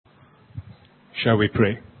Shall we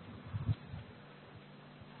pray?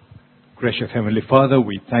 Gracious Heavenly Father,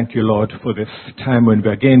 we thank you, Lord, for this time when we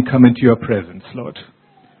again come into your presence, Lord.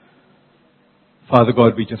 Father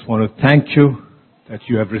God, we just want to thank you that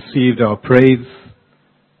you have received our praise,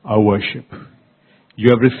 our worship. You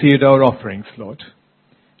have received our offerings, Lord.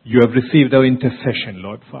 You have received our intercession,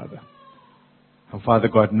 Lord, Father. And Father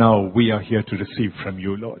God, now we are here to receive from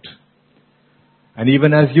you, Lord. And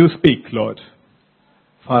even as you speak, Lord,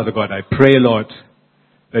 Father God, I pray, Lord,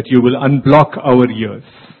 that you will unblock our ears.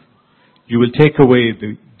 You will take away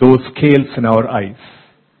those scales in our eyes.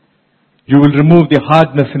 You will remove the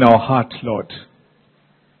hardness in our heart, Lord.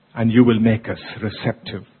 And you will make us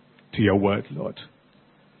receptive to your word, Lord.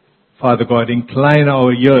 Father God, incline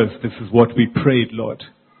our ears. This is what we prayed, Lord.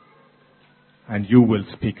 And you will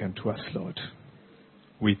speak unto us, Lord.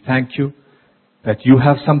 We thank you that you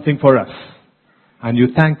have something for us. And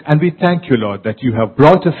we thank you, Lord, that you have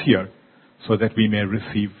brought us here so that we may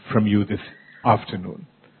receive from you this afternoon.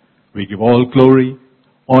 We give all glory,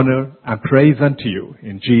 honor, and praise unto you.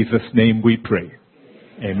 In Jesus' name we pray.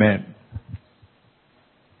 Amen.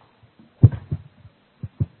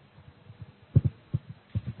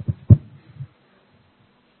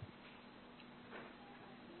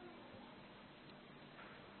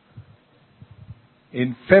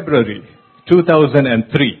 In February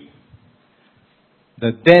 2003,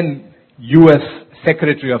 the then U.S.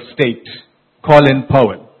 Secretary of State, Colin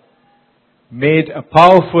Powell, made a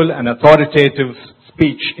powerful and authoritative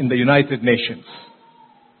speech in the United Nations,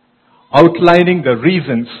 outlining the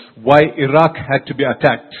reasons why Iraq had to be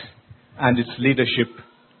attacked and its leadership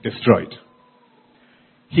destroyed.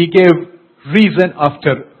 He gave reason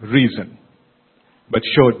after reason, but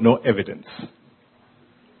showed no evidence.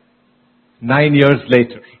 9 years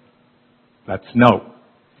later, that's now,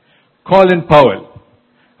 Colin Powell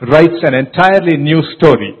writes an entirely new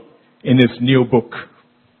story in his new book.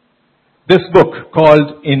 This book,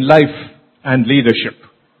 called In Life and Leadership,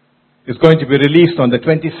 is going to be released on the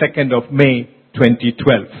 22nd of May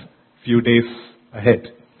 2012, a few days ahead.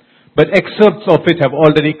 But excerpts of it have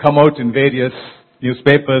already come out in various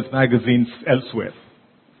newspapers, magazines, elsewhere.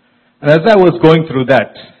 And as I was going through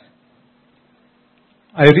that,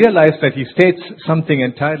 I realized that he states something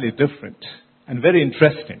entirely different and very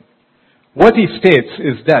interesting. What he states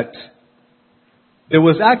is that there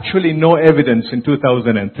was actually no evidence in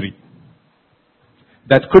 2003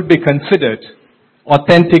 that could be considered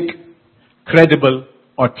authentic, credible,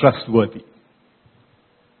 or trustworthy.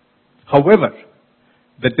 However,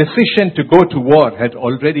 the decision to go to war had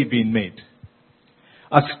already been made.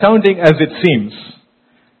 Astounding as it seems,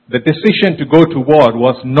 the decision to go to war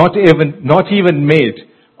was not even made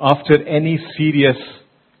after any serious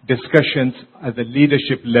discussions at the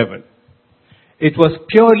leadership level. It was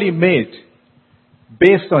purely made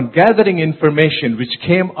based on gathering information which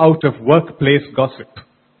came out of workplace gossip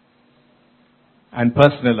and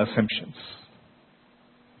personal assumptions.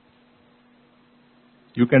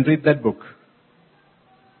 You can read that book.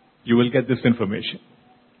 You will get this information.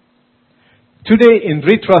 Today, in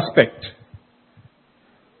retrospect,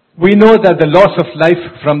 we know that the loss of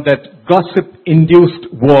life from that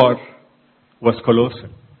gossip-induced war was colossal.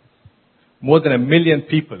 More than 1 million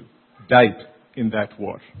people died in that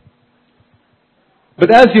war. But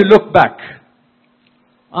as you look back,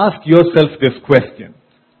 ask yourself this question.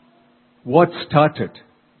 What started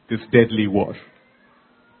this deadly war?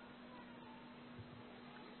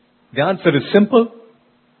 The answer is simple.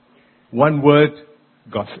 One word: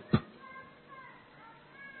 gossip.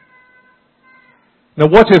 Now,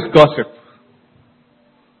 what is gossip?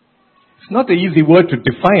 It's not an easy word to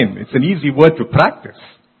define. It's an easy word to practice.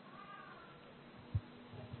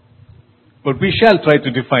 But we shall try to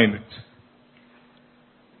define it.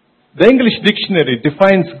 The English dictionary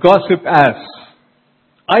defines gossip as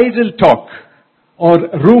idle talk or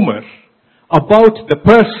rumor about the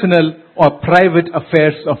personal or private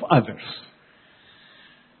affairs of others.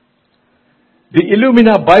 The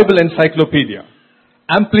Illumina Bible Encyclopedia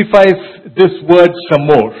amplifies this word some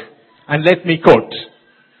more, and let me quote.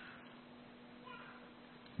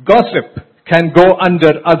 Gossip can go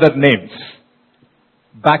under other names: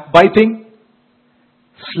 backbiting,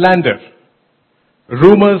 slander,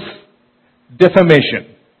 rumors,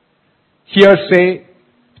 defamation, hearsay,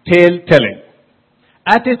 tale-telling.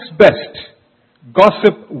 At its best,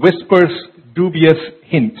 gossip whispers dubious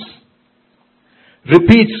hints,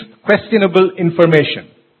 repeats questionable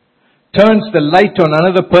information, turns the light on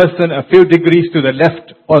another person a few degrees to the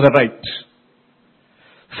left or the right,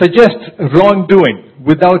 suggests wrongdoing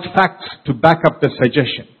without facts to back up the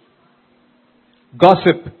suggestion.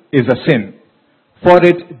 Gossip is a sin, for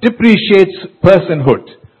it depreciates personhood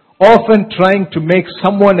often trying to make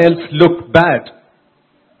someone else look bad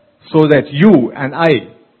so that you and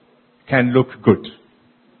I can look good.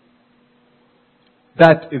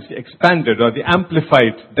 That is the expanded or the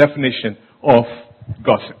amplified definition of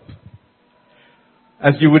gossip.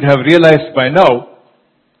 As you would have realized by now,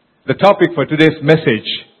 the topic for today's message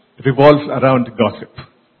revolves around gossip.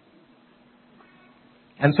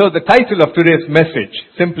 And so the title of today's message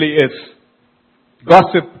simply is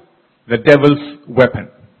Gossip, the Devil's Weapon.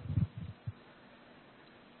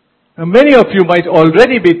 Now, many of you might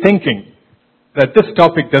already be thinking that this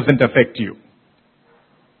topic doesn't affect you.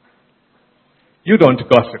 You don't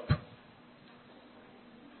gossip.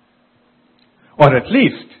 Or at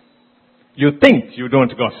least, you think you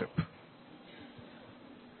don't gossip.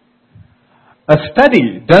 A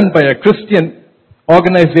study done by a Christian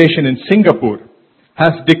organization in Singapore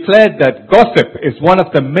has declared that gossip is one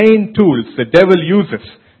of the main tools the devil uses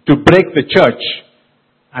to break the church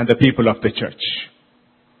and the people of the church.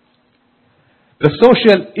 The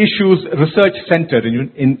Social Issues Research Center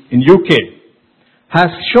in UK has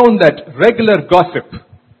shown that regular gossip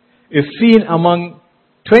is seen among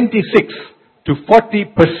 26 to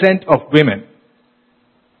 40% of women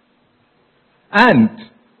and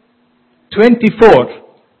 24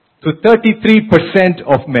 to 33%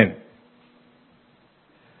 of men.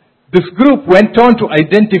 This group went on to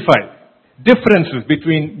identify differences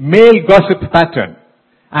between male gossip pattern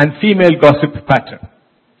and female gossip pattern.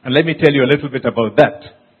 And let me tell you a little bit about that.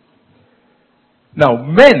 Now,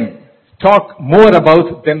 men talk more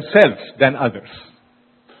about themselves than others.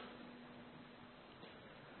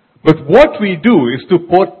 But what we do is to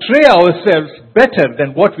portray ourselves better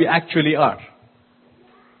than what we actually are.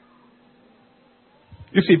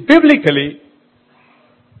 You see, biblically,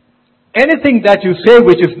 anything that you say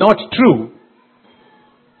which is not true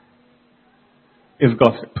is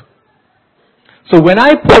gossip. So when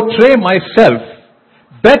I portray myself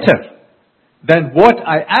better than what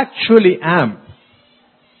I actually am,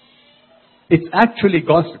 it's actually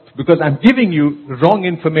gossip because I'm giving you wrong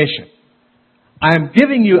information. I'm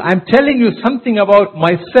telling you something about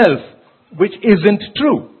myself which isn't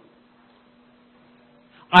true.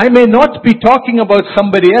 I may not be talking about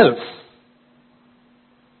somebody else,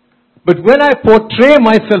 but when I portray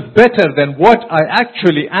myself better than what I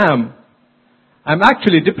actually am, I'm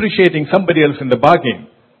actually depreciating somebody else in the bargain.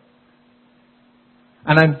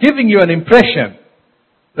 And I'm giving you an impression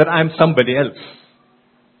that I'm somebody else.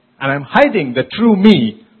 And I'm hiding the true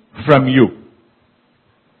me from you.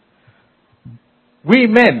 We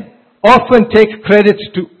men often take credit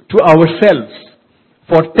to ourselves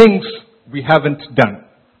for things we haven't done.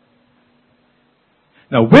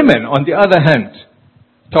 Now, women, on the other hand,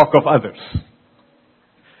 talk of others.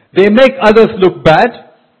 They make others look bad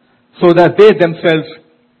so that they themselves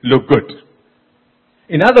look good.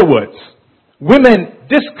 In other words, women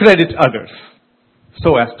discredit others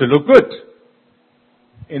so as to look good.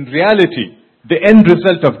 In reality, the end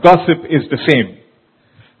result of gossip is the same.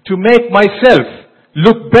 To make myself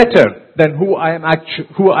look better than who I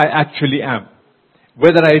actually am.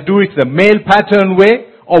 Whether I do it the male pattern way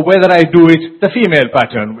or whether I do it the female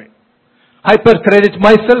pattern way. Hypercredit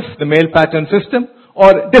myself, the male pattern system,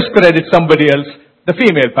 or discredit somebody else, the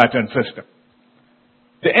female pattern system.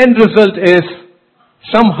 The end result is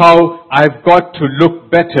somehow I've got to look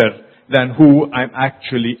better than who I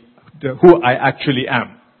actually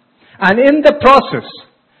am. And in the process,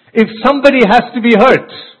 if somebody has to be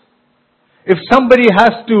hurt, if somebody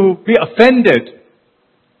has to be offended,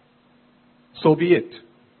 so be it.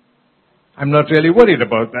 I'm not really worried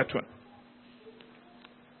about that one.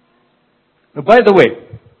 Now, by the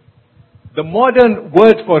way, the modern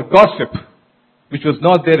word for gossip, which was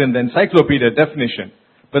not there in the encyclopedia definition,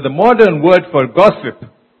 but the modern word for gossip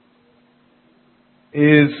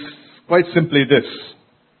is quite simply this: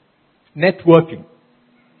 networking.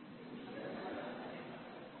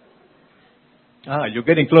 You're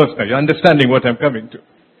getting close now. You're understanding what I'm coming to.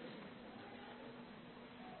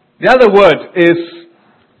 The other word is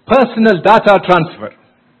personal data transfer.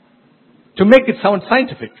 To make it sound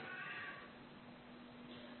scientific.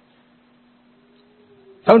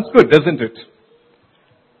 Sounds good, doesn't it?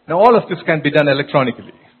 Now all of this can be done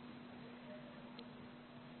electronically.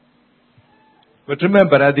 But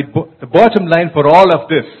remember, the bottom line for all of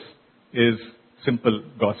this is simple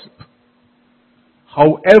gossip.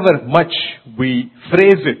 However much we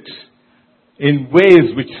phrase it in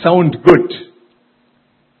ways which sound good,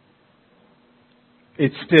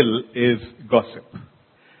 it still is gossip.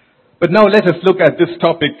 But now let us look at this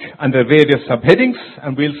topic under various subheadings,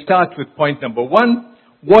 and we'll start with point number 1.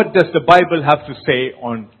 What does the Bible have to say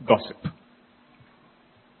on gossip?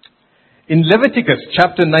 In Leviticus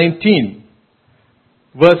chapter 19,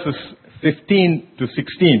 verses 15 to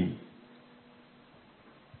 16,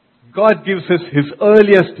 God gives us his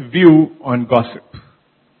earliest view on gossip.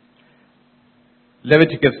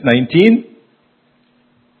 Leviticus 19,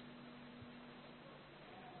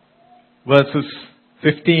 verses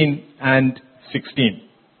 15 and 16.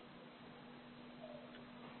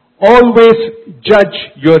 Always judge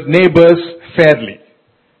your neighbors fairly,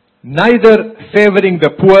 neither favoring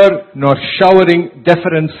the poor nor showering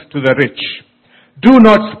deference to the rich. Do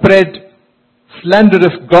not spread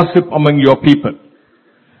slanderous gossip among your people.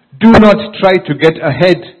 Do not try to get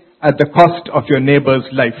ahead at the cost of your neighbor's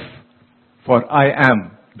life, for I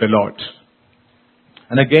am the Lord.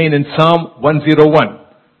 And again in Psalm 101,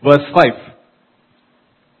 verse 5.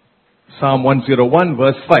 Psalm 101,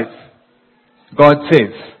 verse 5. God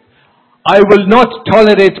says, I will not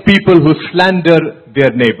tolerate people who slander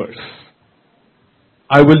their neighbors.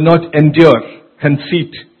 I will not endure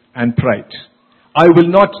conceit and pride. I will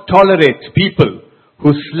not tolerate people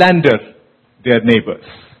who slander their neighbors.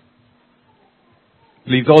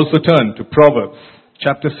 Please also turn to Proverbs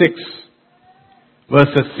chapter 6,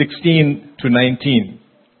 verses 16 to 19.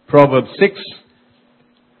 Proverbs 6,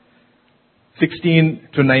 16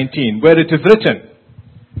 to 19, where it is written,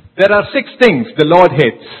 there are 6 things the Lord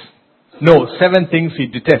hates. No, 7 things he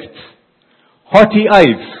detests. Haughty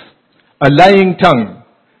eyes, a lying tongue,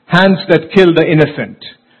 hands that kill the innocent,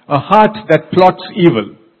 a heart that plots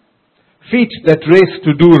evil, feet that race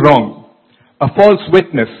to do wrong, a false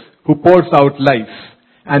witness who pours out lies,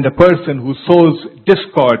 and a person who sows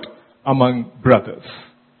discord among brothers.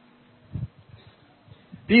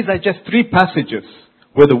 These are just 3 passages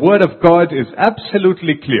where the word of God is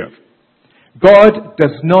absolutely clear. God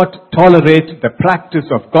does not tolerate the practice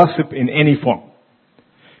of gossip in any form.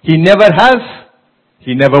 He never has,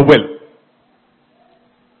 he never will.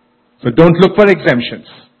 So don't look for exemptions.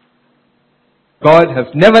 God has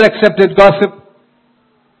never accepted gossip.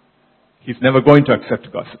 He's never going to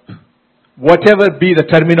accept gossip, whatever be the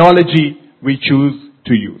terminology we choose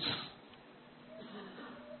to use.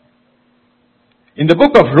 In the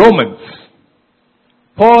book of Romans,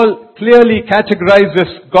 Paul clearly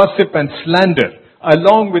categorizes gossip and slander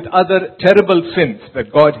along with other terrible sins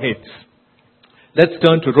that God hates. Let's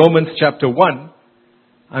turn to Romans chapter 1,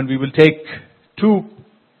 and we will take 2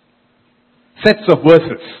 sets of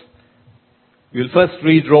verses. We'll first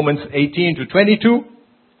read Romans 18 to 22,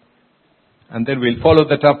 and then we'll follow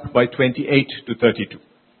that up by 28 to 32.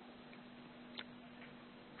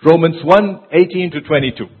 Romans 1, 18 to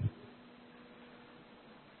 22.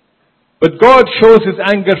 But God shows his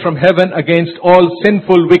anger from heaven against all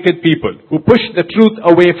sinful, wicked people who push the truth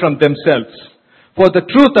away from themselves. For the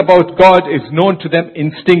truth about God is known to them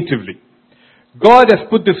instinctively. God has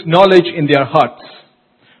put this knowledge in their hearts.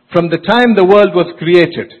 From the time the world was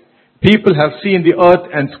created, people have seen the earth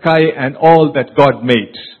and sky and all that God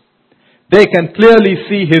made. They can clearly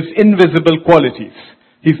see his invisible qualities,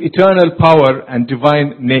 his eternal power and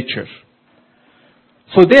divine nature.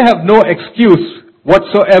 So they have no excuse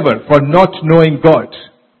whatsoever for not knowing God.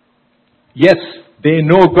 Yes, they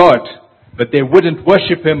know God, but they wouldn't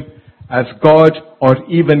worship him as God or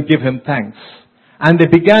even give him thanks. And they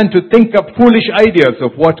began to think up foolish ideas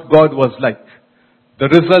of what God was like. The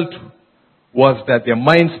result was that their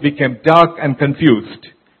minds became dark and confused.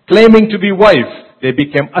 Claiming to be wise, they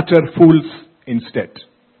became utter fools instead.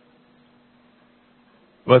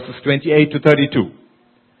 Verses 28 to 32.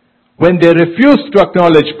 When they refused to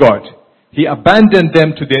acknowledge God, he abandoned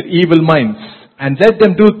them to their evil minds and let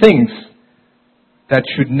them do things that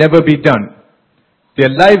should never be done. Their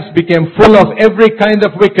lives became full of every kind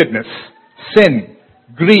of wickedness, sin,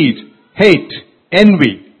 greed, hate,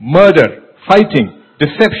 envy, murder, fighting,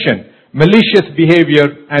 deception, malicious behavior,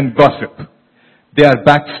 and gossip. They are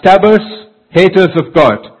backstabbers, haters of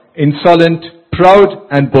God, insolent, proud,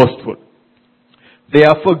 and boastful. They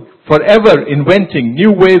are forever inventing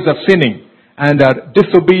new ways of sinning and are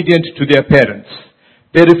disobedient to their parents.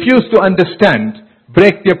 They refuse to understand,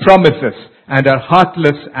 break their promises, and are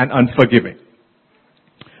heartless and unforgiving.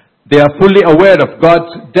 They are fully aware of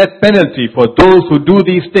God's death penalty for those who do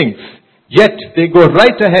these things, yet they go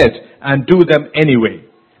right ahead and do them anyway.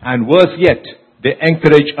 And worse yet, they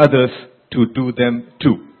encourage others to do them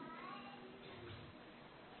too.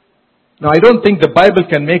 Now, I don't think the Bible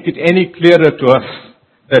can make it any clearer to us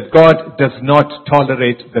that God does not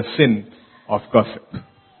tolerate the sin of gossip.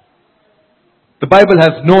 The Bible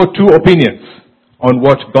has no 2 opinions on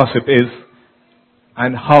what gossip is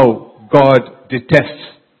and how God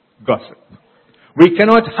detests gossip. We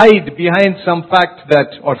cannot hide behind some fact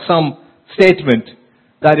that, or some statement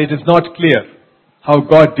that it is not clear. how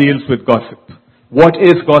God deals with gossip. What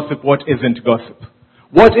is gossip? What isn't gossip?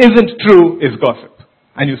 What isn't true is gossip.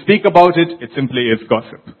 And you speak about it, it simply is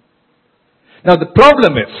gossip. Now the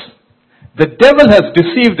problem is, the devil has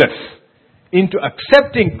deceived us into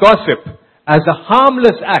accepting gossip as a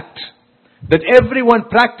harmless act that everyone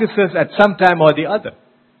practices at some time or the other.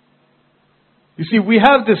 You see, we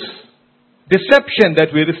have this deception that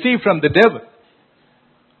we receive from the devil,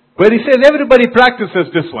 where he says everybody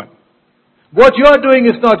practices this one. What you're doing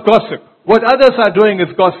is not gossip. What others are doing is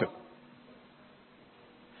gossip.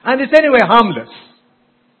 And it's anyway harmless.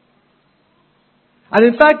 And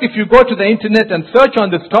in fact, if you go to the internet and search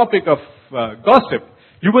on this topic of gossip,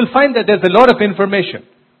 you will find that there's a lot of information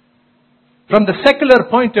from the secular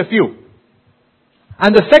point of view.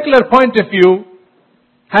 And the secular point of view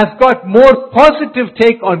has got more positive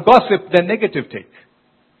take on gossip than negative take.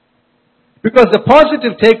 Because the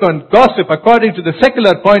positive take on gossip, according to the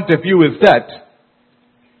secular point of view, is that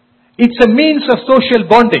it's a means of social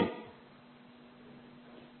bonding.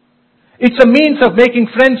 It's a means of making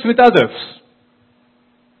friends with others.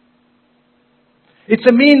 It's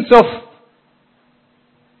a means of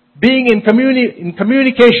being in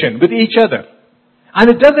communication with each other. And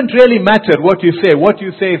it doesn't really matter what you say. What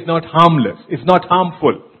you say is not harmless. It's not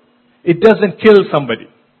harmful. It doesn't kill somebody.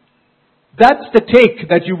 That's the take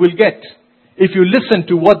that you will get if you listen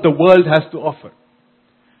to what the world has to offer.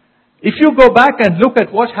 If you go back and look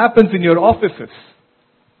at what happens in your offices,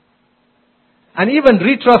 and even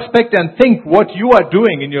retrospect and think what you are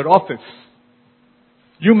doing in your office,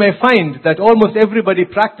 you may find that almost everybody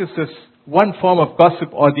practices one form of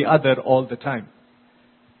gossip or the other all the time.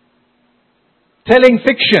 Telling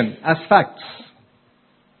fiction as facts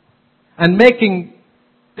and making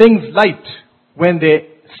things light when they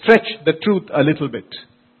stretch the truth a little bit.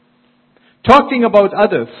 Talking about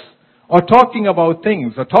others or talking about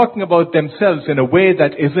things or talking about themselves in a way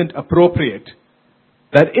that isn't appropriate,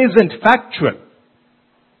 that isn't factual,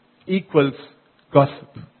 equals gossip.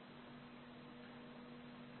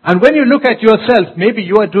 And when you look at yourself, maybe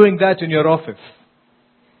you are doing that in your office.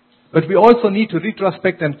 But we also need to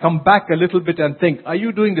retrospect and come back a little bit and think, are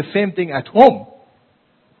you doing the same thing at home?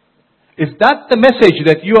 Is that the message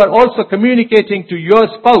that you are also communicating to your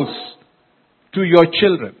spouse, to your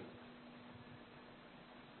children?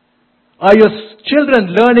 Are your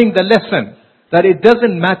children learning the lesson that it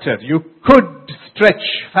doesn't matter? You could stretch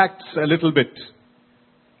facts a little bit.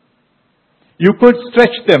 You could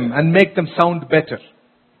stretch them and make them sound better.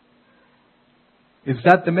 Is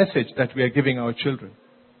that the message that we are giving our children?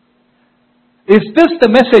 Is this the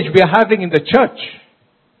message we are having in the church?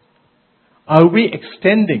 Are we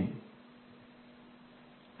extending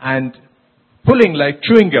and pulling like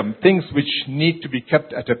chewing gum things which need to be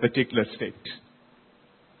kept at a particular state?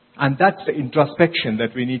 And that's the introspection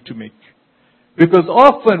that we need to make. Because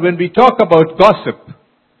often when we talk about gossip,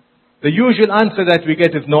 the usual answer that we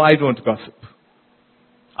get is, no, I don't gossip.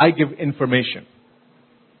 I give information.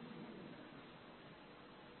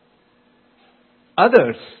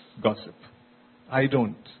 Others gossip. I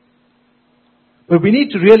don't. But we need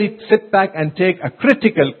to really sit back and take a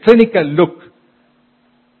critical, clinical look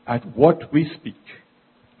at what we speak.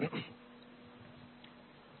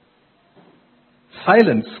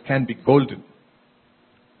 Silence can be golden.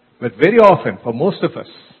 But very often, for most of us,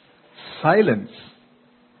 silence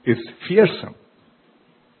is fearsome.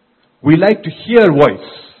 We like to hear voice.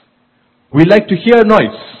 We like to hear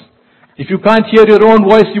noise. If you can't hear your own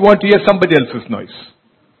voice, you want to hear somebody else's noise.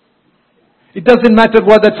 It doesn't matter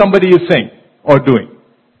what that somebody is saying or doing.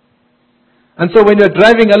 And so when you're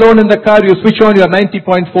driving alone in the car, you switch on your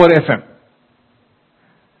 90.4 FM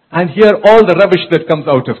and hear all the rubbish that comes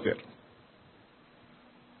out of there.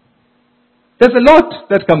 There's a lot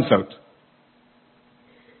that comes out.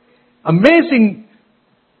 Amazing,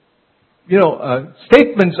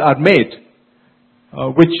 statements are made,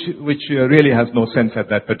 which really has no sense at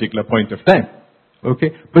that particular point of time.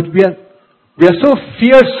 Okay? But we are so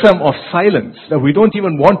fearsome of silence that we don't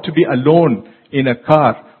even want to be alone in a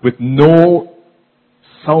car with no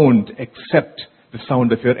sound except the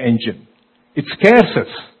sound of your engine. It scares us.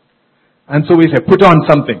 And so we say, put on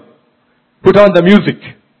something. Put on the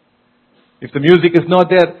music. If the music is not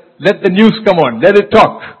there, let the news come on. Let it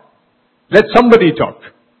talk. Let somebody talk.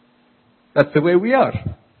 That's the way we are.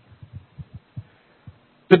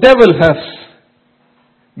 The devil has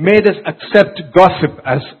made us accept gossip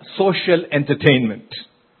as social entertainment.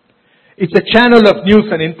 It's a channel of news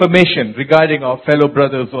and information regarding our fellow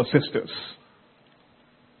brothers or sisters.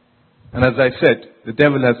 And as I said, the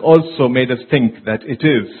devil has also made us think that it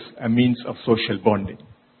is a means of social bonding.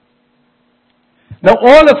 Now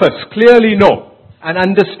all of us clearly know and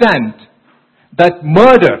understand that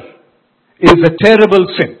murder is a terrible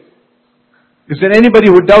sin. Is there anybody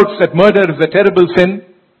who doubts that murder is a terrible sin?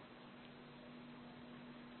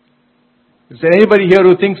 Is there anybody here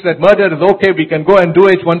who thinks that murder is okay, we can go and do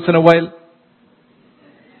it once in a while?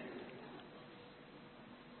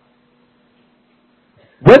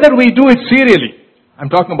 Whether we do it serially, I'm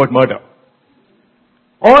talking about murder,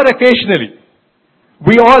 or occasionally,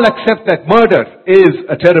 we all accept that murder is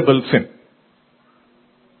a terrible sin.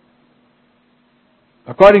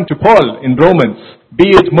 According to Paul in Romans, be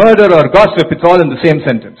it murder or gossip, it's all in the same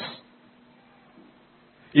sentence.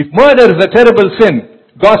 If murder is a terrible sin,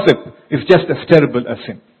 gossip is just as terrible a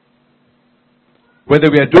sin. Whether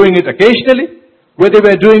we are doing it occasionally, whether we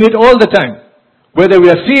are doing it all the time, whether we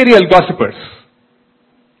are serial gossipers,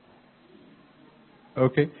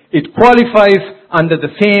 okay, it qualifies under the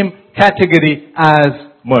same category as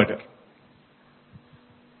murder.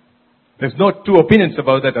 There's no two opinions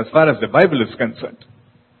about that as far as the Bible is concerned.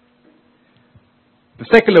 The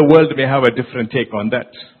secular world may have a different take on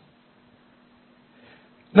that.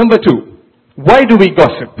 Number two, why do we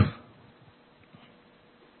gossip?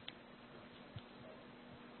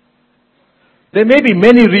 There may be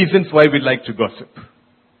many reasons why we like to gossip.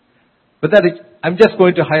 But I'm just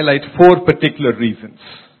going to highlight 4 particular reasons.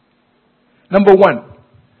 Number 1,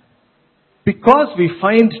 because we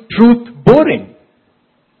find truth boring.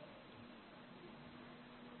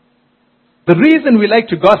 The reason we like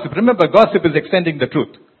to gossip, remember, gossip is extending the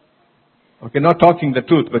truth. Okay, not talking the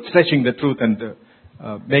truth, but stretching the truth and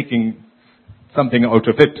making something out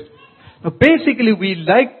of it. Now, basically, we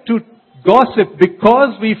like to gossip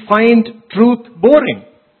because we find truth boring.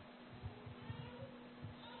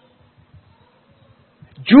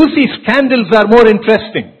 Juicy scandals are more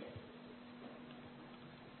interesting.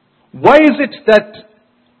 Why is it that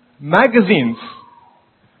magazines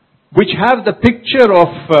which have the picture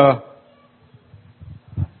of,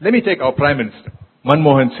 let me take our Prime Minister,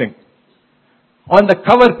 Manmohan Singh, on the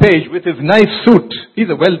cover page with his nice suit, he's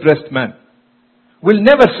a well-dressed man, will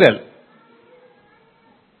never sell.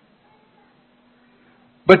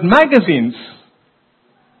 But magazines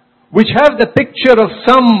which have the picture of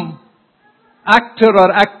some actor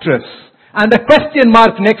or actress and a question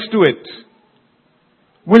mark next to it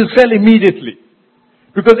will sell immediately,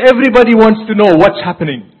 because everybody wants to know what's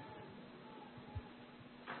happening.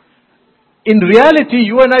 In reality,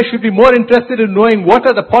 you and I should be more interested in knowing what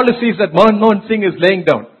are the policies that Manmohan Singh is laying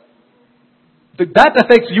down. That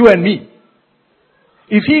affects you and me.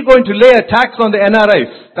 Is he going to lay a tax on the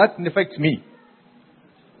NRIs? That affects me.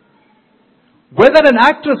 Whether an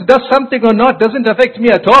actress does something or not doesn't affect me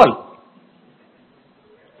at all.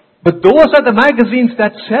 But those are the magazines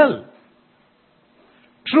that sell.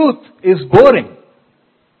 Truth is boring.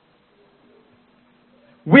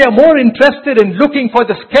 We are more interested in looking for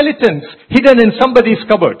the skeletons hidden in somebody's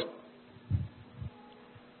cupboard.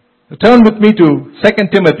 So turn with me to 2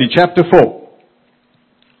 Timothy chapter 4.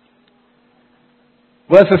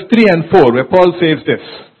 Verses 3 and 4, where Paul says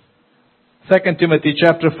this. 2 Timothy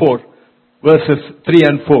chapter 4, verses 3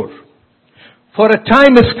 and 4. For a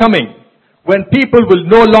time is coming when people will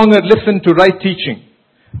no longer listen to right teaching.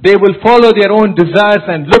 They will follow their own desires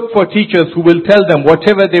and look for teachers who will tell them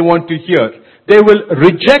whatever they want to hear. They will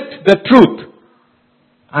reject the truth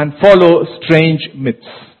and follow strange myths.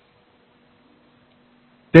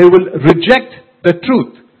 They will reject the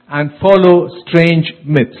truth and follow strange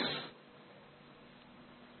myths.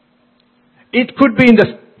 It could be in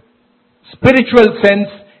the spiritual sense,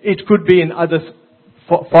 it could be in other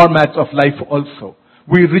formats of life also.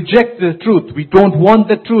 We reject the truth. We don't want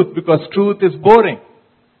the truth because truth is boring.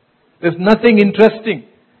 There's nothing interesting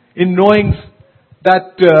in knowing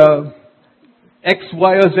that X,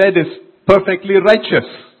 Y, or Z is perfectly righteous.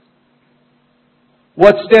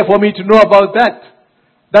 What's there for me to know about that?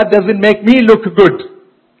 That doesn't make me look good.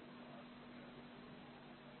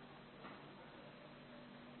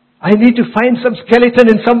 I need to find some skeleton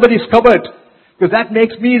in somebody's cupboard because that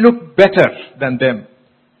makes me look better than them.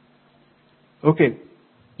 Okay,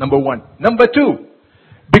 number 1. Number 2,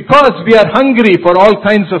 because we are hungry for all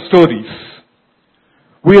kinds of stories,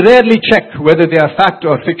 we rarely check whether they are fact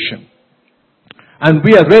or fiction. And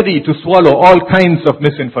we are ready to swallow all kinds of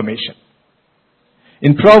misinformation.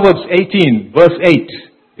 In Proverbs 18, verse 8,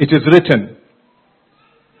 it is written,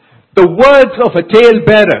 the words of a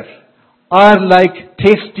talebearer are like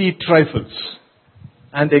tasty trifles,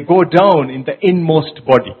 and they go down in the inmost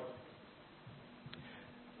body.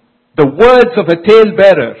 The words of a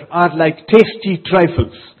talebearer are like tasty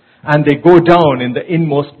trifles, and they go down in the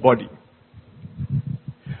inmost body.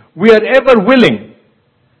 We are ever willing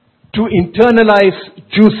to internalize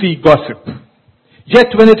juicy gossip. Yet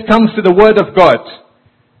when it comes to the Word of God,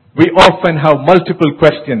 we often have multiple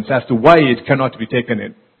questions as to why it cannot be taken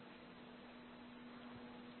in.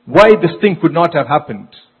 Why this thing could not have happened.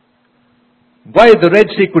 Why the Red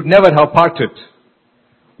Sea could never have parted.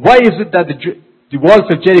 Why is it that the walls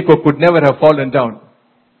of Jericho could never have fallen down?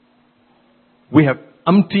 We have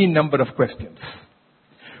umpteen number of questions.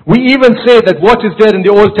 We even say that what is there in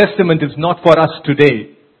the Old Testament is not for us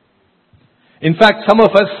today. In fact, some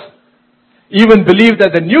of us even believe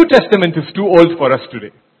that the New Testament is too old for us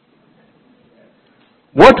today.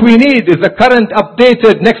 What we need is a current,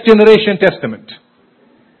 updated, next generation testament.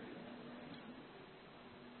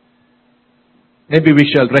 Maybe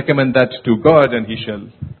we shall recommend that to God and He shall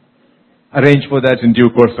arrange for that in due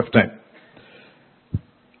course of time.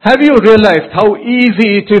 Have you realized how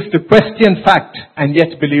easy it is to question fact and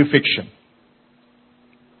yet believe fiction?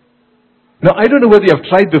 Now, I don't know whether you have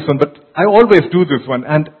tried this one, but I always do this one,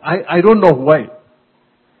 and I don't know why.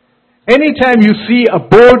 Anytime you see a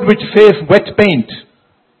board which says wet paint,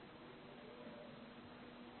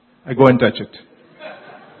 I go and touch it.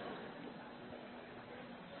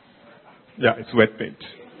 Yeah, it's wet paint.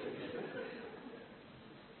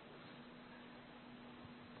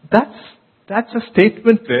 That's a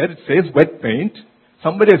statement there. It says wet paint.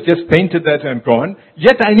 Somebody has just painted that and gone.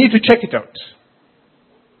 Yet I need to check it out.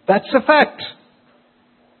 That's a fact.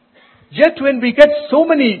 Yet when we get so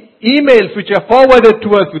many emails which are forwarded to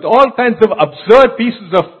us with all kinds of absurd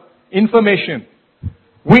pieces of information,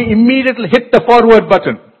 we immediately hit the forward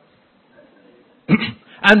button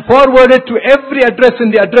and forward it to every address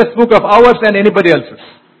in the address book of ours and anybody else's.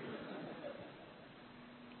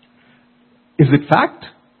 Is it fact?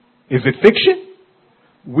 Is it fiction?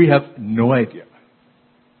 We have no idea.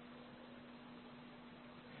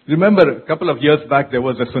 Remember, a couple of years back there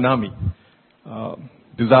was a tsunami.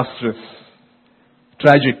 Disastrous,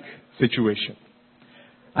 tragic situation.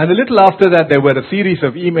 And a little after that there were a series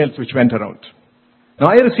of emails which went around. Now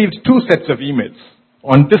I received 2 sets of emails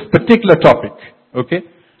on this particular topic. Okay?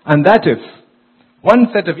 And that is, one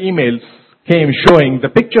set of emails came showing the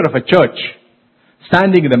picture of a church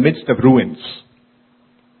standing in the midst of ruins.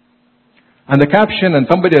 And the caption, and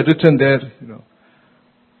somebody had written there,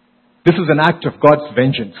 this is an act of God's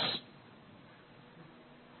vengeance.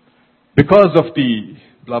 Because of the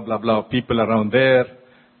blah, blah, blah people around there,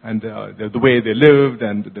 and the way they lived,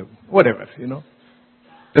 and whatever,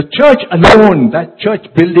 The church alone, that church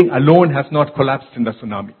building alone has not collapsed in the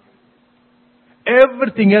tsunami.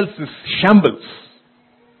 Everything else is shambles.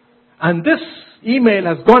 And this email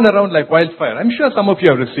has gone around like wildfire. I'm sure some of you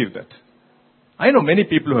have received that. I know many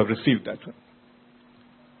people who have received that.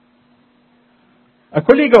 A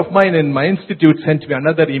colleague of mine in my institute sent me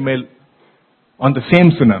another email on the same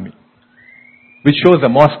tsunami, which shows a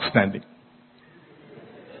mosque standing.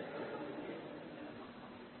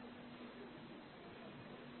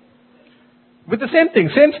 With the same thing,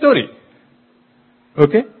 same story.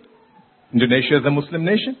 Okay? Indonesia is a Muslim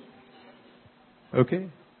nation. Okay?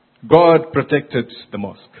 God protected the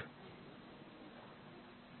mosque.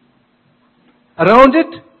 Around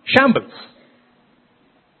it, shambles.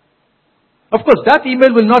 Of course, that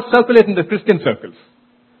email will not circulate in the Christian circles.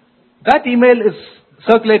 That email is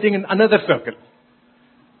circulating in another circle.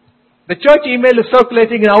 The church email is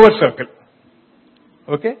circulating in our circle.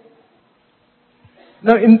 Okay?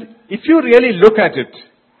 Now, if you really look at it,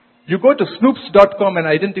 you go to snoops.com and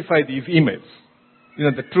identify these emails.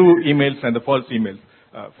 The true emails and the false emails,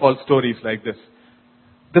 false stories like this.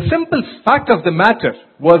 The simple fact of the matter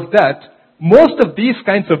was that most of these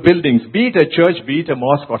kinds of buildings, be it a church, be it a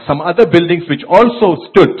mosque, or some other buildings which also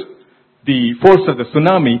stood the force of the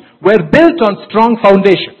tsunami, were built on strong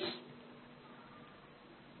foundations.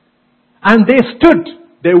 And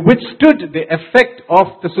they withstood the effect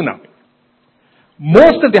of the tsunami.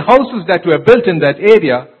 Most of the houses that were built in that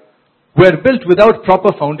area were built without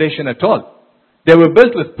proper foundation at all. They were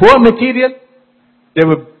built with poor material. They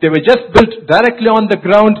were just built directly on the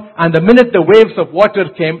ground, and the minute the waves of water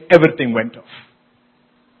came, everything went off.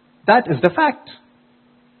 That is the fact.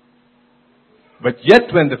 But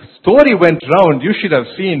yet when the story went round, you should have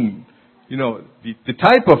seen, the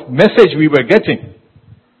type of message we were getting.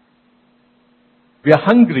 We are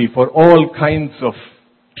hungry for all kinds of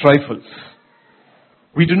trifles.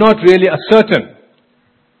 We do not really ascertain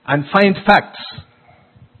and find facts.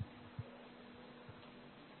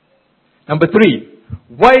 Number 3,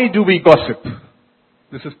 why do we gossip?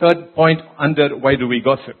 This is third point under why do we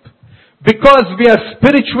gossip. Because we are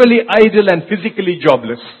spiritually idle and physically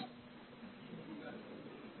jobless.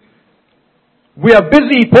 We are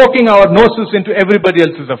busy poking our noses into everybody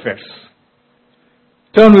else's affairs.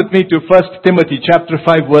 Turn with me to 1 Timothy chapter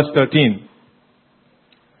 5 verse 13.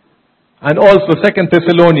 And also 2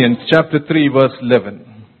 Thessalonians chapter 3 verse 11.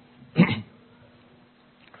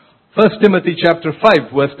 1 Timothy chapter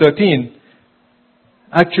 5 verse 13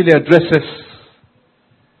 actually addresses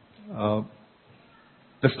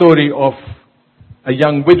the story of a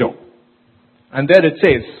young widow. And there it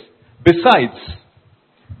says, besides,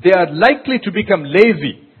 they are likely to become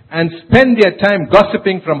lazy and spend their time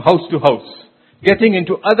gossiping from house to house, getting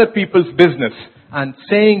into other people's business and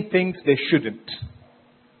saying things they shouldn't.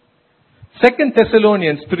 2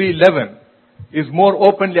 Thessalonians 3:11 is more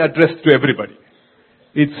openly addressed to everybody.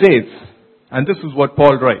 It says, and this is what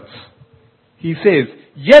Paul writes, he says,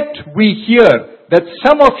 yet we hear that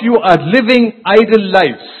some of you are living idle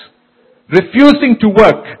lives, refusing to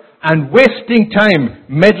work and wasting time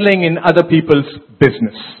meddling in other people's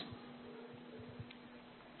business.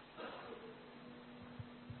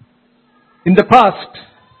 In the past,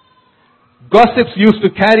 gossips used to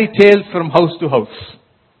carry tales from house to house.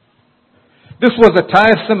 This was a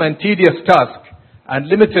tiresome and tedious task and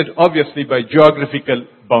limited obviously by geographical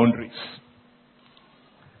boundaries.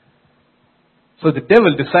 So the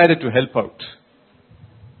devil decided to help out.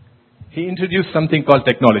 He introduced something called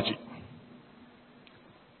technology.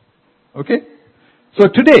 Okay? So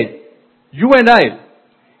today, you and I,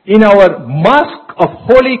 in our mask of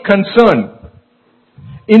holy concern,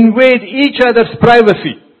 invade each other's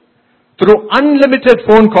privacy through unlimited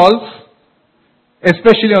phone calls,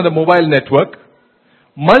 especially on the mobile network,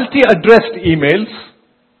 multi-addressed emails,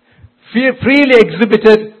 freely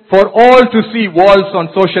exhibited for all to see walls on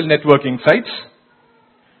social networking sites,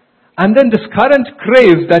 and then this current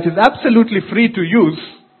craze that is absolutely free to use,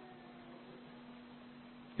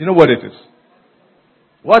 you know what it is?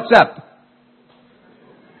 WhatsApp.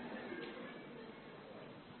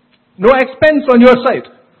 No expense on your side.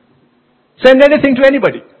 Send anything to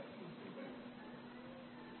anybody.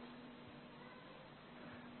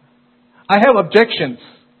 I have objections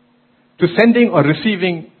to sending or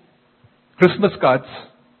receiving Christmas cards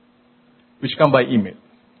which come by email.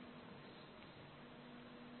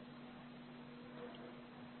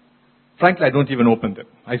 Frankly, I don't even open them.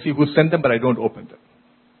 I see who sent them, but I don't open them.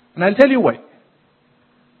 And I'll tell you why.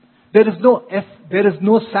 There is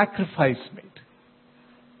no sacrifice made.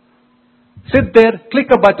 Sit there, click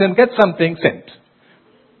a button, get something sent.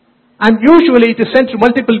 And usually it is sent to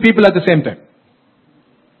multiple people at the same time.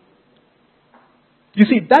 You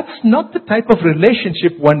see, that's not the type of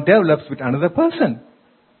relationship one develops with another person.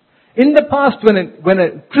 In the past, when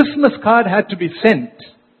a Christmas card had to be sent,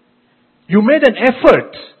 you made an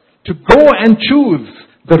effort to go and choose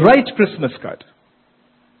the right Christmas card.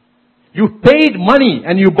 You paid money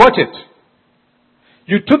and you bought it.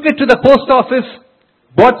 You took it to the post office,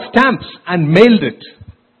 bought stamps and mailed it.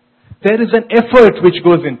 There is an effort which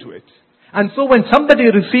goes into it. And so when somebody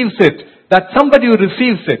receives it, that somebody who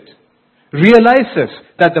receives it realizes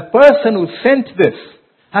that the person who sent this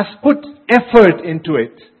has put effort into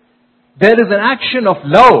it. There is an action of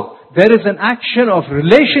love. There is an action of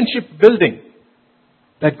relationship building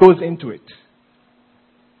that goes into it.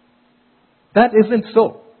 That isn't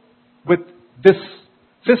so with this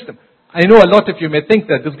system. I know a lot of you may think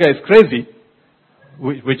that this guy is crazy,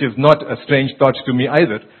 which is not a strange thought to me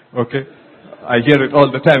either. Okay? I hear it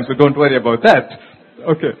all the time, so don't worry about that.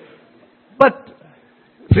 Okay. But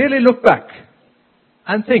really look back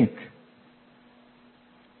and think.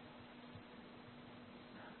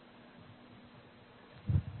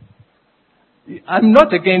 I'm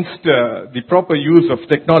not against the proper use of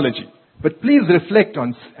technology, but please reflect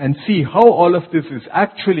on and see how all of this is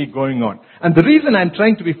actually going on. And the reason I'm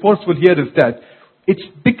trying to be forceful here is that it's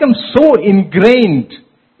become so ingrained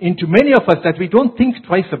into many of us that we don't think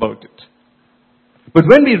twice about it. But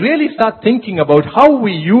when we really start thinking about how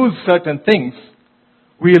we use certain things,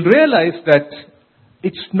 we'll realize that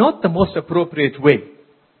it's not the most appropriate way.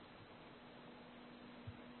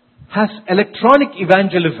 Has electronic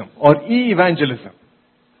evangelism or e-evangelism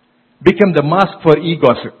become the mask for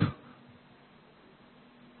e-gossip?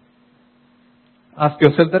 Ask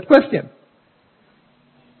yourself that question.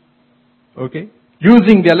 Okay?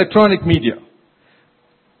 Using the electronic media,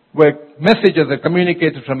 where messages are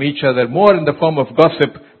communicated from each other more in the form of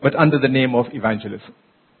gossip, but under the name of evangelism.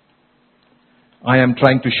 I am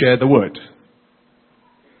trying to share the word.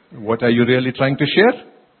 What are you really trying to share?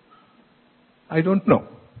 I don't know.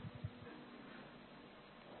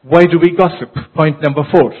 Why do we gossip? Point number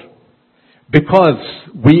 4. Because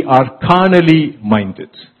we are carnally minded.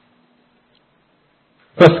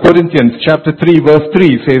 1 Corinthians chapter 3 verse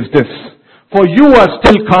 3 says this, for you are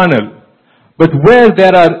still carnal, but where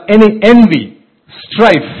there are any envy,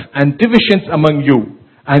 strife and divisions among you,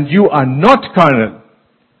 and you are not carnal.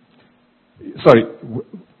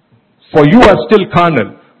 For you are still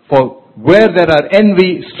carnal. For where there are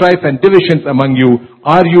envy, strife, and divisions among you,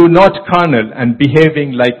 are you not carnal and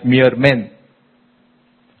behaving like mere men?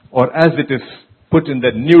 Or as it is put in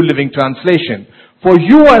the New Living Translation, for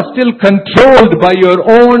you are still controlled by your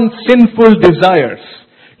own sinful desires.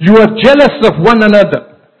 You are jealous of one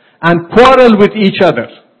another and quarrel with each other.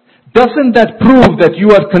 Doesn't that prove that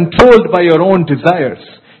you are controlled by your own desires?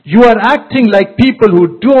 You are acting like people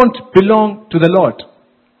who don't belong to the Lord.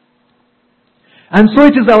 And so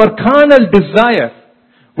it is our carnal desire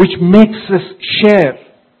which makes us share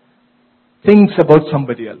things about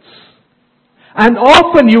somebody else. And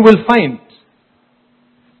often you will find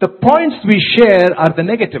the points we share are the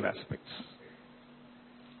negative aspects.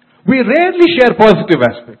 We rarely share positive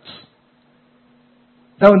aspects.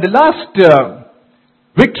 Now in the last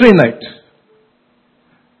victory night,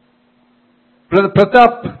 Brother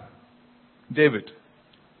Pratap David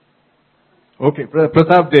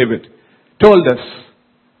told us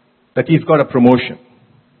that he's got a promotion.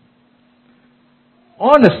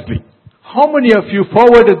 Honestly, how many of you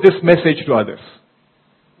forwarded this message to others?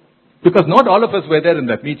 Because not all of us were there in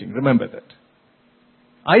that meeting, remember that.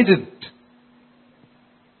 I didn't.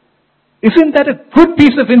 Isn't that a good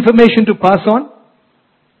piece of information to pass on?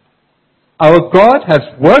 Our God has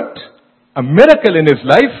worked a miracle in his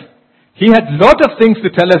life. He had a lot of things to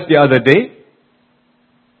tell us the other day.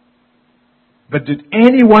 But did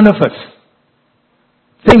any one of us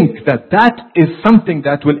think that that is something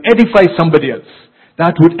that will edify somebody else?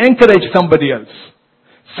 That would encourage somebody else?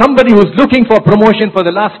 Somebody who's looking for promotion for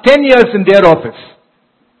the last 10 years in their office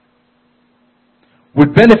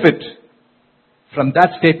would benefit from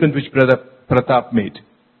that statement which Brother Pratap made.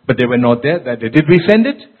 But they were not there that day. Did we send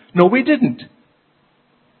it? No, we didn't.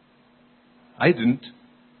 I didn't.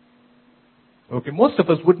 Okay, most of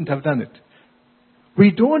us wouldn't have done it.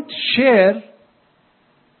 We don't share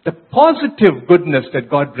the positive goodness that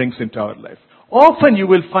God brings into our life. Often you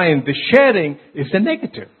will find the sharing is the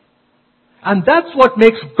negative. And that's what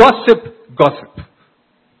makes gossip.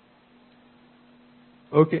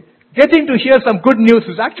 Okay. Getting to hear some good news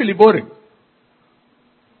is actually boring.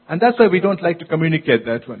 And that's why we don't like to communicate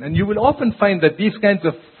that one. And you will often find that these kinds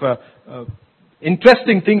of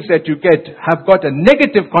interesting things that you get have got a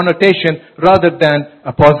negative connotation rather than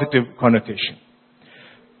a positive connotation.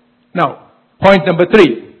 Now, point number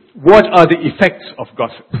 3. What are the effects of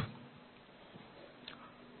gossip?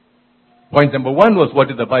 Point number 1 was, what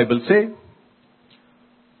did the Bible say?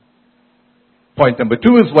 Point number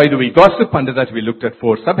 2 is, why do we gossip? Under that we looked at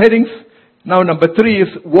 4 subheadings. Now number 3 is,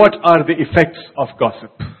 what are the effects of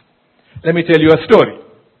gossip? Let me tell you a story.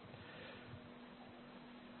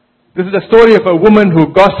 This is a story of a woman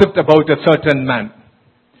who gossiped about a certain man.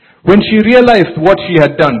 When she realized what she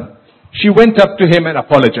had done, she went up to him and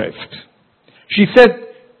apologized. She said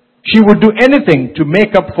she would do anything to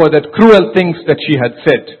make up for that cruel things that she had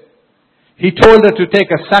said. He told her to take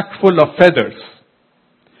a sack full of feathers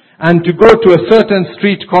and to go to a certain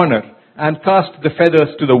street corner and cast the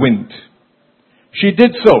feathers to the wind. She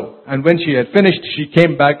did so, and when she had finished, she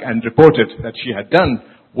came back and reported that she had done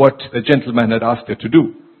what the gentleman had asked her to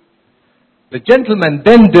do. The gentleman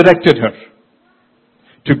then directed her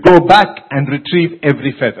to go back and retrieve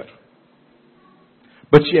every feather.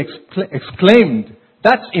 But she exclaimed,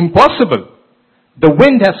 "That's impossible. The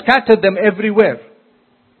wind has scattered them everywhere."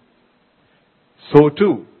 So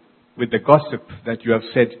too, with the gossip that you have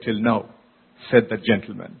said till now, said the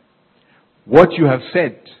gentleman. What you have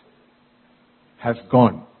said has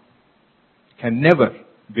gone, can never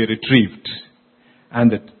be retrieved,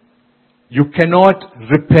 and that you cannot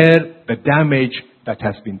repair the damage that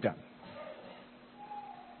has been done.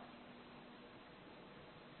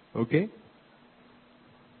 Okay?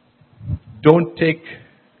 Don't take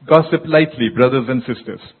gossip lightly, brothers and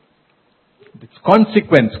sisters. Its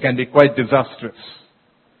consequence can be quite disastrous.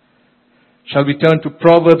 Shall we turn to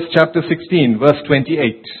Proverbs chapter 16, verse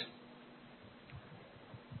 28?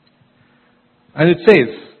 And it says,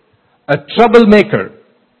 "A troublemaker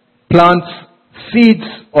plants seeds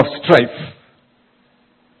of strife."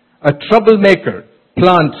 A troublemaker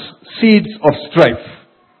plants seeds of strife.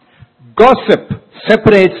 Gossip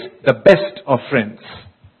separates the best of friends.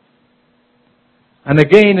 And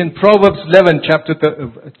again in Proverbs 11,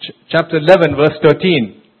 chapter 11, verse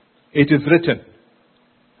 13, it is written,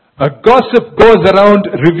 "A gossip goes around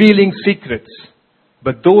revealing secrets,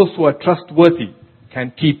 but those who are trustworthy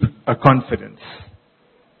can keep a confidence."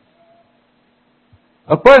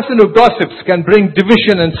 A person who gossips can bring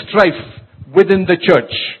division and strife within the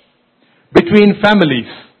church, between families,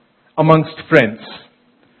 amongst friends.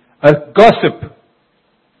 A gossip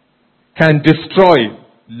can destroy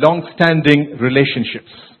long-standing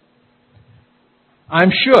relationships. I'm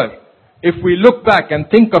sure if we look back and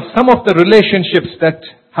think of some of the relationships that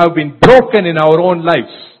have been broken in our own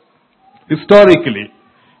lives, historically,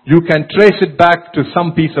 you can trace it back to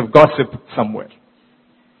some piece of gossip somewhere.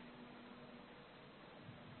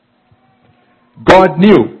 God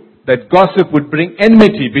knew that gossip would bring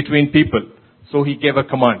enmity between people, so He gave a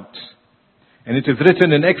command. And it is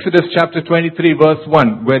written in Exodus chapter 23 verse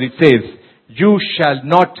 1, where it says, "You shall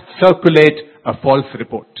not circulate a false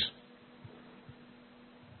report."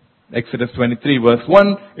 Exodus 23 verse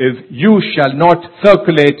 1 is, "You shall not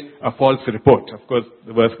circulate a false report." Of course,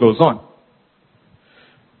 the verse goes on.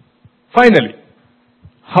 Finally,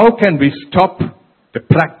 how can we stop the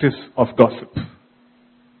practice of gossip?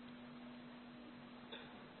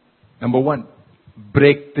 Number one,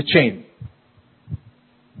 break the chain.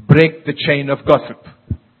 Break the chain of gossip.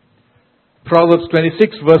 Proverbs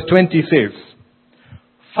 26 verse 20 says,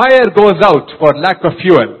 "Fire goes out for lack of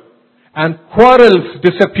fuel, and quarrels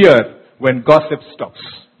disappear when gossip stops."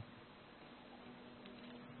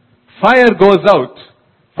 Fire goes out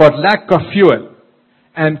for lack of fuel,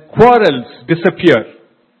 and quarrels disappear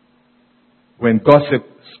when gossip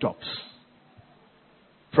stops.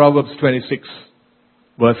 Proverbs 26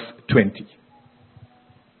 verse 20.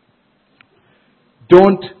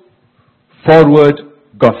 Don't forward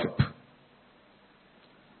gossip.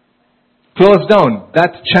 Close down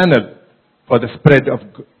that channel for the spread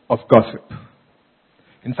of gossip.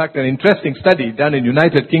 In fact, an interesting study done in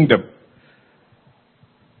United Kingdom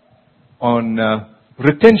on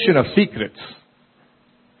retention of secrets.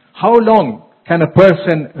 How long can a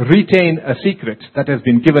person retain a secret that has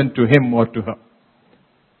been given to him or to her?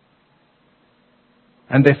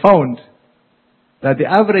 And they found that the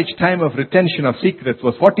average time of retention of secrets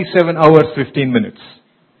was 47 hours, 15 minutes.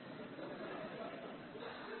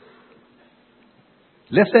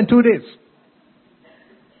 Less than 2 days.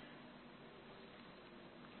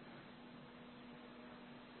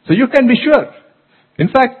 So you can be sure. In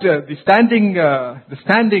fact, the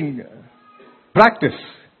standing practice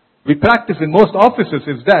we practice in most offices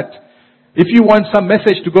is that if you want some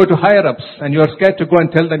message to go to higher ups and you're scared to go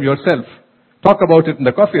and tell them yourself, talk about it in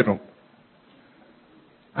the coffee room.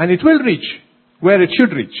 And it will reach where it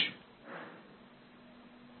should reach.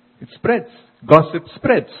 It spreads. Gossip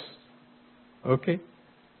spreads. Okay?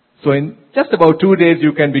 So in just about 2 days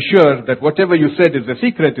you can be sure that whatever you said is a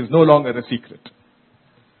secret is no longer a secret.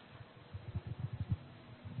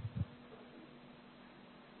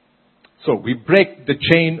 So we break the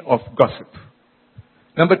chain of gossip.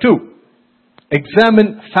 Number 2,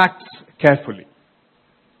 examine facts carefully.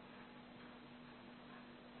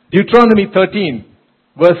 Deuteronomy 13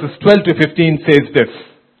 verses 12 to 15 says this.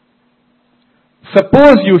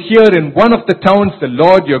 "Suppose you hear in one of the towns the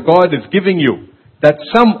Lord your God is giving you, that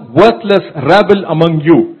some worthless rabble among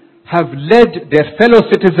you have led their fellow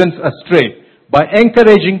citizens astray by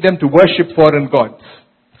encouraging them to worship foreign gods.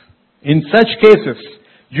 In such cases,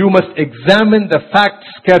 you must examine the facts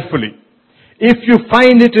carefully. If you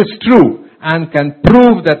find it is true and can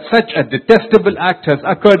prove that such a detestable act has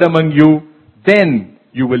occurred among you, then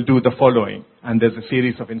you will do the following." And there's a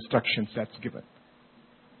series of instructions that's given.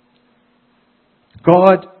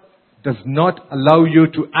 God does not allow you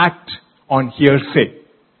to act on hearsay.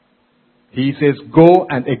 He says, go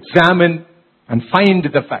and examine and find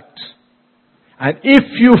the facts. And if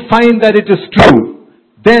you find that it is true,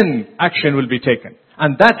 then action will be taken.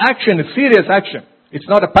 And that action is serious action. It's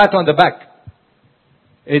not a pat on the back.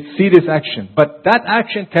 It's serious action. But that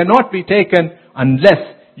action cannot be taken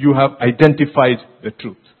unless you have identified the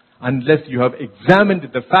truth. Unless you have examined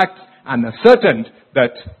the facts and ascertained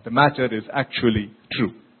that the matter is actually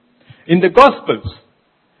true. In the Gospels,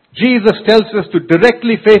 Jesus tells us to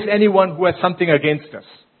directly face anyone who has something against us.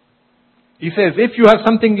 He says, if you have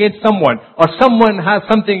something against someone, or someone has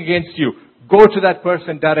something against you, go to that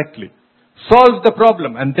person directly. Solve the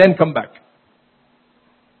problem and then come back.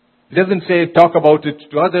 It doesn't say talk about it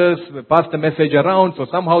to others, pass the message around, so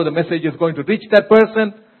somehow the message is going to reach that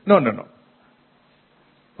person. No.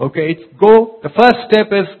 Okay, the first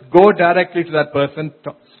step is go directly to that person,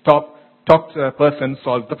 talk to that person,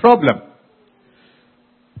 solve the problem.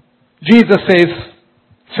 Jesus says,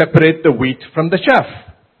 separate the wheat from the chaff.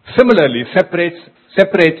 Similarly,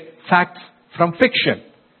 separate facts from fiction.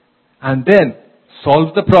 And then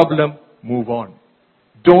solve the problem, move on.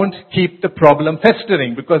 Don't keep the problem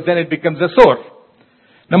festering, because then it becomes a sore.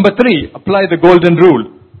 Number 3, apply the golden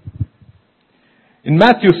rule. In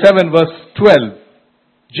Matthew 7 verse 12,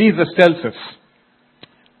 Jesus tells us,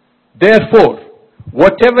 therefore,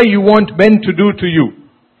 whatever you want men to do to you,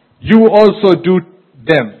 you also do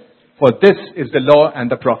them, for this is the law and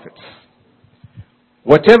the prophets.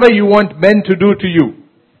 Whatever you want men to do to you,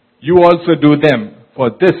 you also do them, for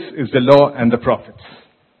this is the law and the prophets.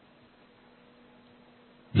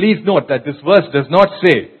 Please note that this verse does not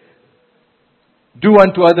say, do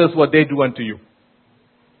unto others what they do unto you.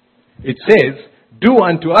 It says, do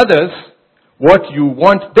unto others what you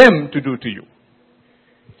want them to do to you.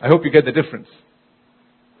 I hope you get the difference.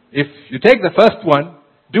 If you take the first one,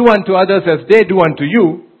 do unto others as they do unto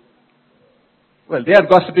you, well, they are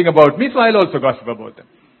gossiping about me, so I'll also gossip about them.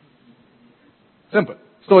 Simple.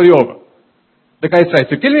 Story over. The guy tries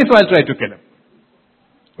to kill me, so I'll try to kill him.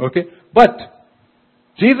 Okay? But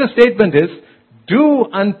Jesus' statement is, do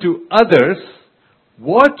unto others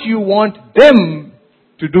what you want them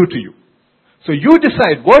to do to you. So you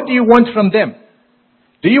decide, what do you want from them?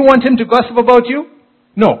 Do you want him to gossip about you?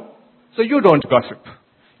 No. So you don't gossip.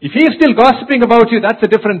 If he is still gossiping about you, that's a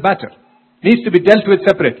different matter. Needs to be dealt with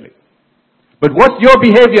separately. But what's your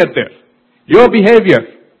behavior there? Your behavior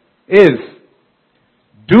is,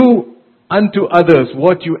 do unto others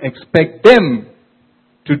what you expect them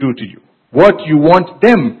to do to you. What you want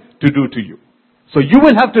them to do to you. So you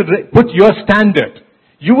will have to put your standard.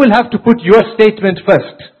 You will have to put your statement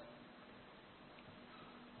first.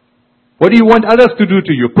 What do you want others to do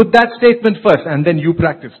to you? Put that statement first and then you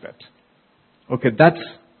practice that. Okay, that's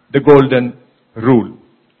the golden rule.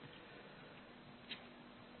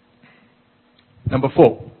 Number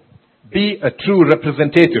 4, be a true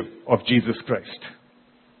representative of Jesus Christ.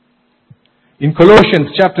 In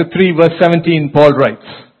Colossians chapter 3 verse 17, Paul writes,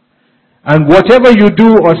 and whatever you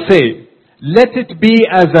do or say, let it be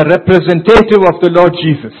as a representative of the Lord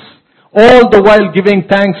Jesus, all the while giving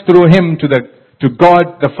thanks through him to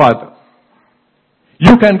God the Father.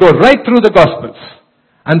 You can go right through the Gospels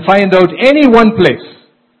and find out any one place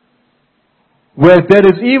where there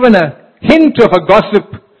is even a hint of a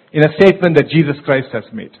gossip in a statement that Jesus Christ has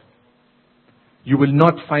made. You will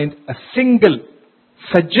not find a single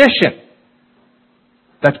suggestion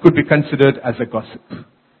that could be considered as a gossip.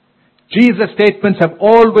 Jesus' statements have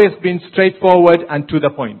always been straightforward and to the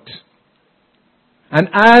point. And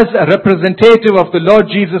as a representative of the Lord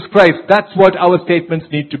Jesus Christ, that's what our statements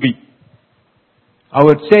need to be.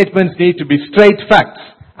 Our statements need to be straight facts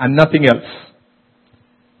and nothing else.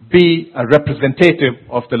 Be a representative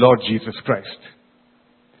of the Lord Jesus Christ.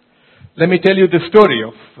 Let me tell you the story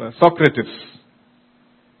of Socrates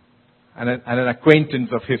and an acquaintance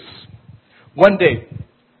of his. One day,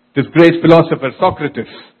 this great philosopher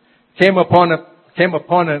Socrates came upon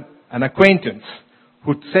an acquaintance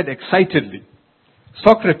who said excitedly,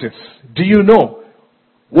 Socrates, do you know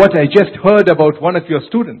what I just heard about one of your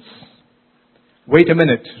students? Wait a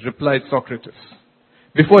minute, replied Socrates.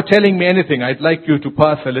 Before telling me anything, I'd like you to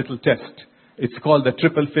pass a little test. It's called the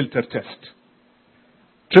triple filter test.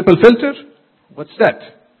 Triple filter? What's that?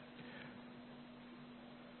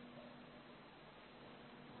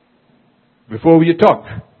 Before we talk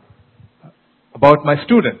about my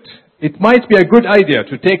student, it might be a good idea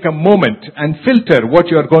to take a moment and filter what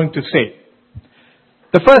you are going to say.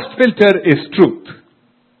 The first filter is truth.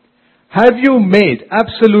 Have you made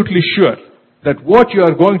absolutely sure that what you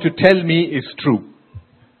are going to tell me is true?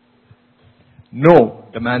 No,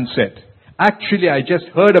 the man said. Actually, I just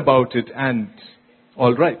heard about it and...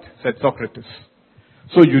 All right, said Socrates.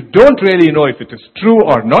 So you don't really know if it is true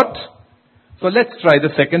or not. So let's try the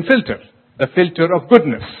second filter, the filter of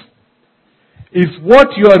goodness. Is what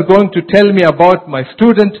you are going to tell me about my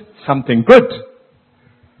student something good?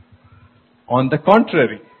 On the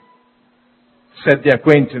contrary, said the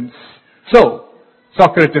acquaintance. So,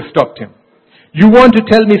 Socrates stopped him. You want to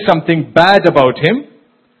tell me something bad about him,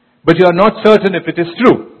 but you are not certain if it is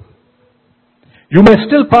true. You may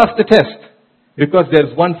still pass the test, because there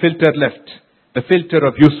is one filter left, the filter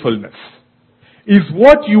of usefulness. Is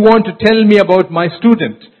what you want to tell me about my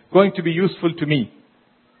student going to be useful to me?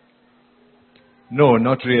 No,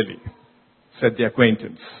 not really, said the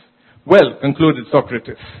acquaintance. Well, concluded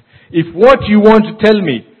Socrates, if what you want to tell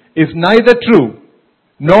me is neither true,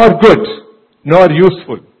 nor good, nor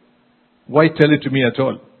useful, why tell it to me at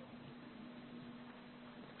all?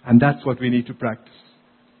 And that's what we need to practice.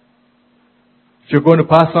 If you're going to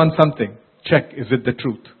pass on something, check, is it the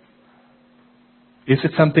truth? Is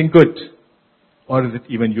it something good? Or is it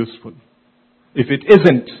even useful? If it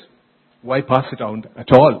isn't, why pass it on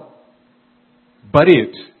at all? Bury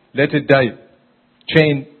it. Let it die.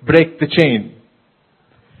 Break the chain.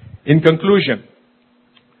 In conclusion,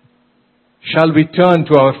 shall we turn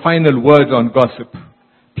to our final word on gossip?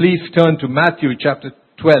 Please turn to Matthew chapter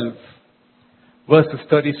 12, verses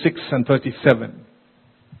 36 and 37,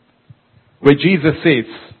 where Jesus says,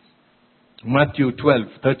 Matthew 12,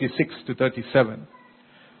 36 to 37,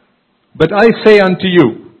 But I say unto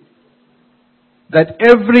you, that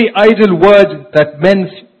every idle word that men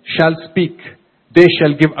shall speak, they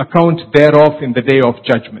shall give account thereof in the day of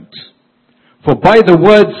judgment. For by the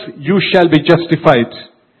words you shall be justified,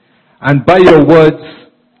 and by your words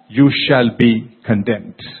you shall be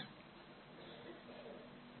condemned.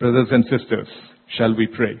 Brothers and sisters, shall we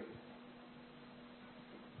pray?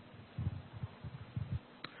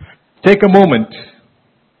 Take a moment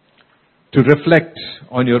to reflect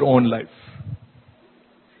on your own life.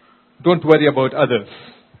 Don't worry about others.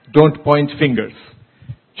 Don't point fingers.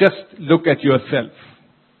 Just look at yourself.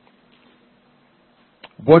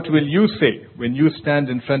 What will you say when you stand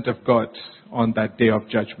in front of God on that day of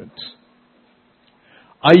judgment?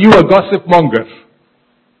 Are you a gossip monger?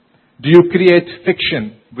 Do you create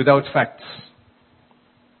fiction without facts?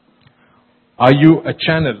 Are you a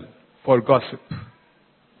channel for gossip?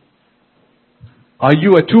 Are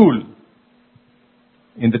you a tool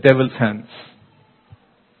in the devil's hands?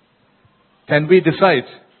 Can we decide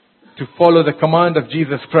to follow the command of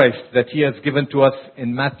Jesus Christ that he has given to us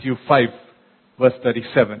in Matthew 5, verse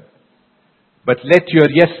 37? But let your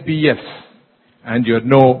yes be yes, and your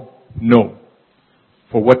no, no.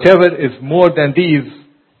 For whatever is more than these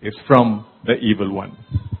is from the evil one.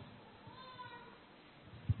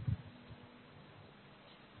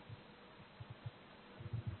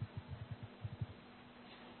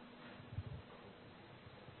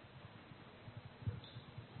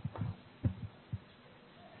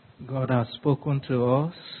 God has spoken to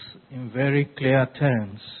us in very clear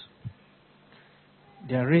terms.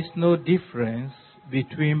 There is no difference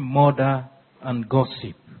between murder and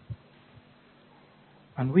gossip.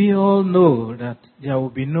 And we all know that there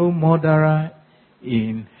will be no murderer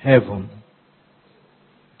in heaven.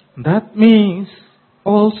 That means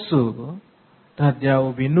also that there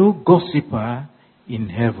will be no gossiper in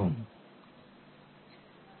heaven.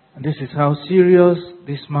 And this is how serious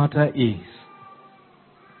this matter is.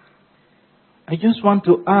 I just want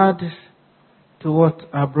to add to what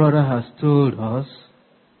our brother has told us.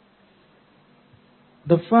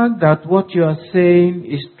 The fact that what you are saying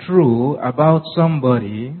is true about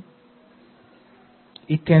somebody,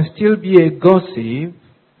 it can still be a gossip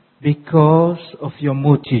because of your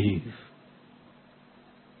motive.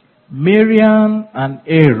 Miriam and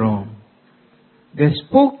Aaron, they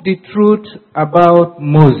spoke the truth about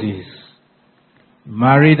Moses.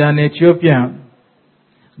 Married an Ethiopian.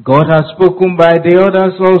 God has spoken by the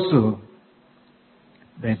others also.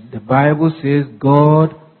 But the Bible says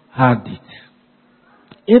God heard it.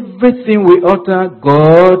 Everything we utter,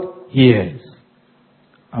 God hears.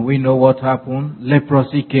 And we know what happened.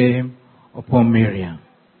 Leprosy came upon Miriam.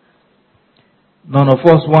 None of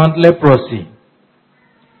us want leprosy.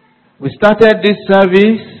 We started this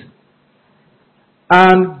service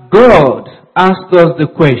and God asked us the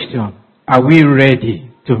question, are we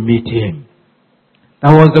ready to meet Him?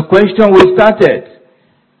 That was the question we started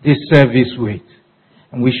this service with.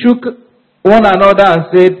 And we shook one another and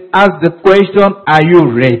said, ask the question, are you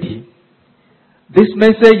ready? This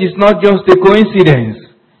message is not just a coincidence.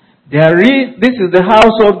 This is the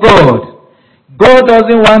house of God. God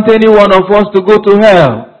doesn't want any one of us to go to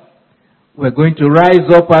hell. We're going to rise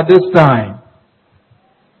up at this time.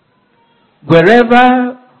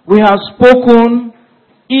 Wherever we have spoken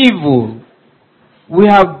evil, we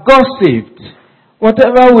have gossiped,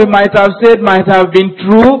 whatever we might have said might have been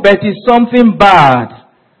true, but it's something bad.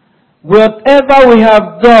 Whatever we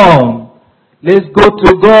have done, let's go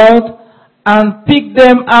to God and pick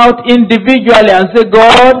them out individually and say,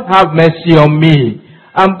 God, have mercy on me.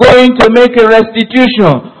 I'm going to make a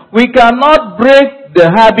restitution. We cannot break the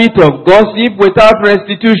habit of gossip without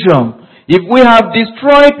restitution. If we have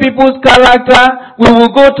destroyed people's character, we will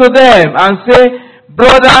go to them and say,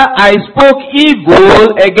 brother, I spoke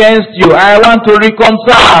evil against you. I want to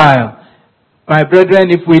reconcile. My brethren,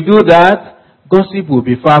 if we do that, gossip will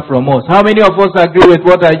be far from us. How many of us agree with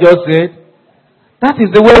what I just said? That is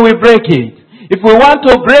the way we break it. If we want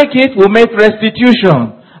to break it, we'll make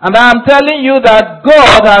restitution. And I am telling you that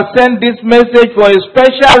God has sent this message for a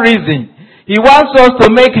special reason. He wants us to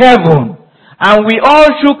make heaven. And we all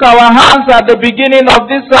shook our hands at the beginning of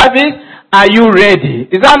this service. Are you ready?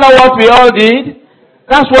 Is that not what we all did?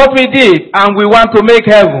 That's what we did. And we want to make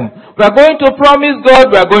heaven. We are going to promise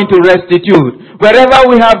God, we are going to restitute. Wherever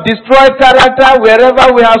we have destroyed character,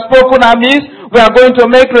 wherever we have spoken amiss, we are going to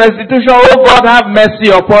make restitution. Oh God, have mercy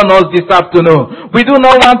upon us this afternoon. We do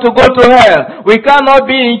not want to go to hell. We cannot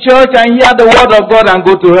be in church and hear the word of God and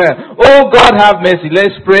go to hell. Oh God, have mercy.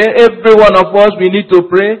 Let's pray. Every one of us, we need to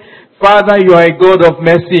pray. Father, you are a God of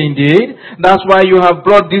mercy indeed. That's why you have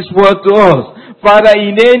brought this word to us. Father,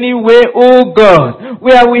 in any way, oh God,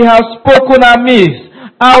 where we have spoken amiss,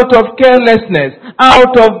 out of carelessness,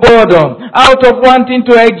 out of boredom, out of wanting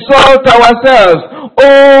to exalt ourselves,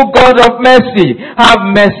 oh God of mercy, have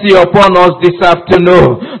mercy upon us this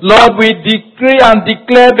afternoon. Lord, we decree and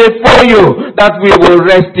declare before you that we will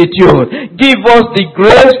restitute. Give us the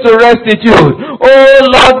grace to restitute. Oh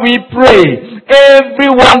Lord, we pray,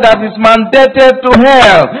 everyone that is mandated to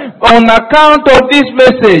hell on account of this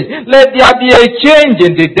message, let there be a change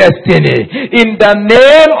in the destiny. In the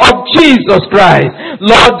name of Jesus Christ,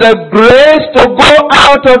 Lord, the grace to go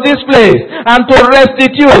out of this place and to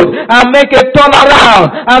restitute and make a turnaround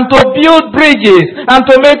and to build bridges and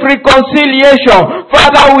to make reconciliation.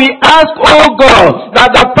 Father, we ask, oh God,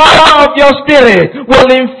 that the power of your Spirit will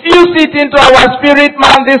infuse it into our spirit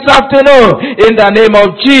man this afternoon in the name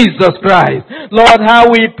of Jesus Christ. Lord, how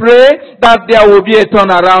we pray that there will be a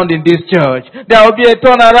turnaround in this church. There will be a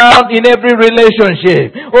turnaround in every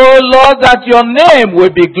relationship. Oh Lord, that your name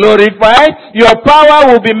will be glorified. Your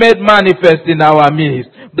power will be made manifest in our midst.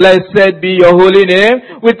 Blessed be your holy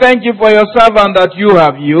name. We thank you for your servant that you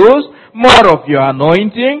have used. More of your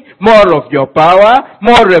anointing, more of your power,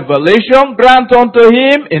 more revelation grant unto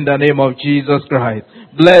him in the name of Jesus Christ.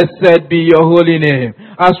 Blessed be your holy name.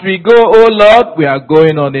 As we go, oh Lord, we are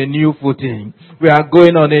going on a new footing. We are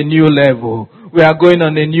going on a new level. We are going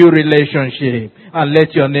on a new relationship. And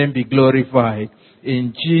let your name be glorified.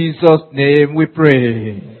 In Jesus' name we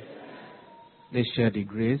pray. Let's share the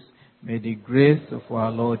grace. May the grace of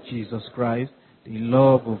our Lord Jesus Christ, the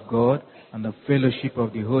love of God, and the fellowship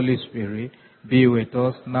of the Holy Spirit be with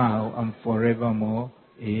us now and forevermore.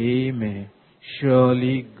 Amen.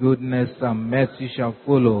 Surely goodness and mercy shall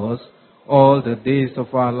follow us all the days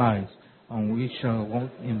of our lives, and we shall walk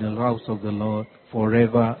in the house of the Lord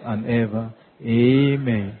forever and ever.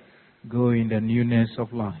 Amen. Go in the newness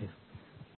of life.